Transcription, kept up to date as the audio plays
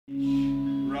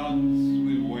Runs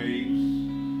with waves,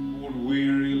 all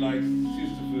weary like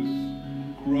Sisyphus,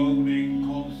 groaning,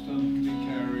 constantly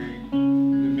carrying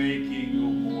the making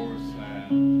of more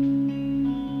sand.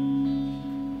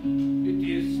 It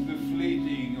is the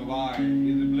fleeting of eye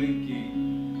in the blinking,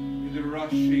 in the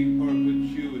rushing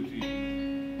perpetuity,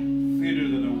 thinner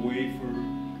than a wafer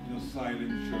in a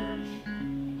silent church.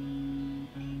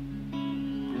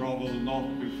 Grovel not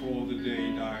before the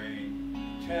day dying,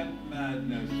 tempt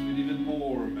madness with even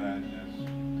more madness.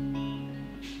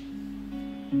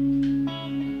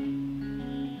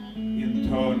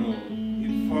 Internal,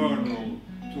 infernal,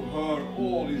 to her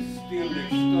all is still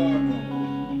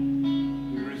external.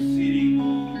 The receding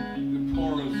moon, the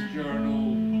porous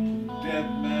journal, dead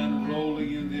man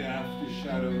rolling in the after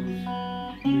shadows,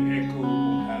 the echo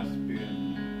has been.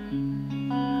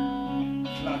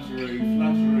 Flattering,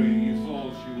 flattering is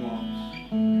all she wants,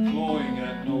 clawing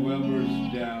at November's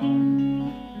down,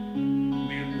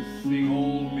 mincing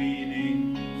all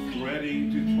meaning, threading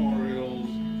tutorials,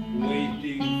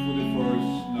 waiting for the first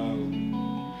snow.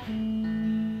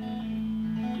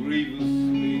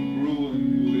 Grievously,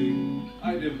 gruelingly, I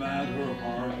demand her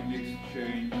heart in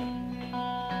exchange.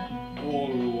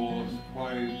 All was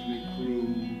quietly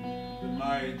cruel, the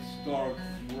night's dark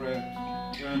threat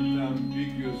went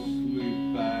ambiguously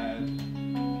bad.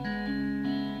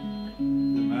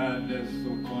 The madness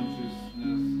of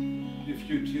consciousness, the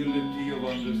futility of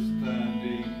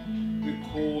understanding, the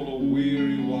call of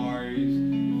weary wise,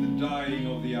 the dying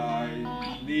of the eye,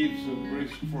 leaves a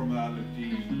brisk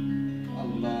formality, a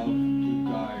love to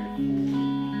die for.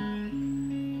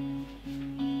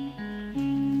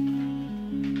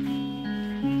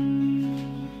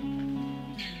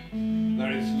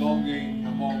 There is longing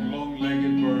among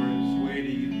long-legged birds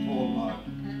wading in tall mud.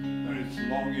 There is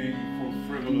longing for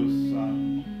frivolous sun.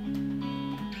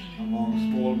 Among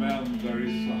small men there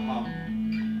is a hum.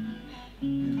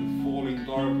 In the falling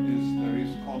darkness there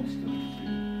is constancy.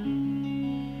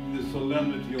 In the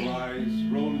solemnity of eyes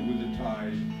rolling with the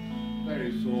tide, there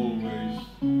is always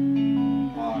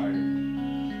I.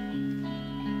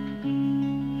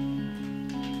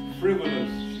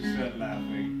 Frivolous, she said,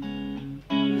 laughing.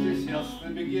 This is just the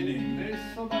beginning. There is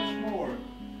so much more,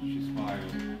 she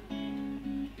smiled.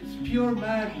 It's pure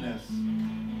madness.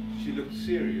 She looked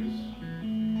serious.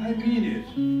 I mean it.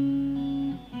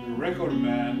 The record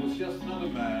man was just another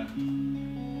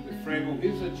man. The frame of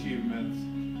his achievements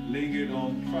lingered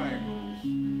on triangles,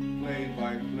 played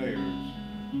by players.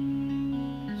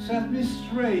 Set me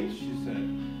straight, she said.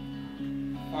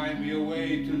 Find me a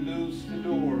way to loose the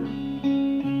door.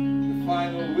 The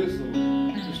final whistle,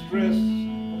 the stress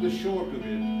of the short of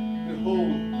it, the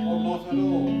whole or not at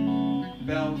all,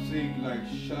 bouncing like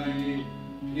shiny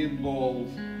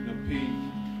pinballs in a pink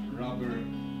rubber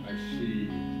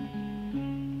machine.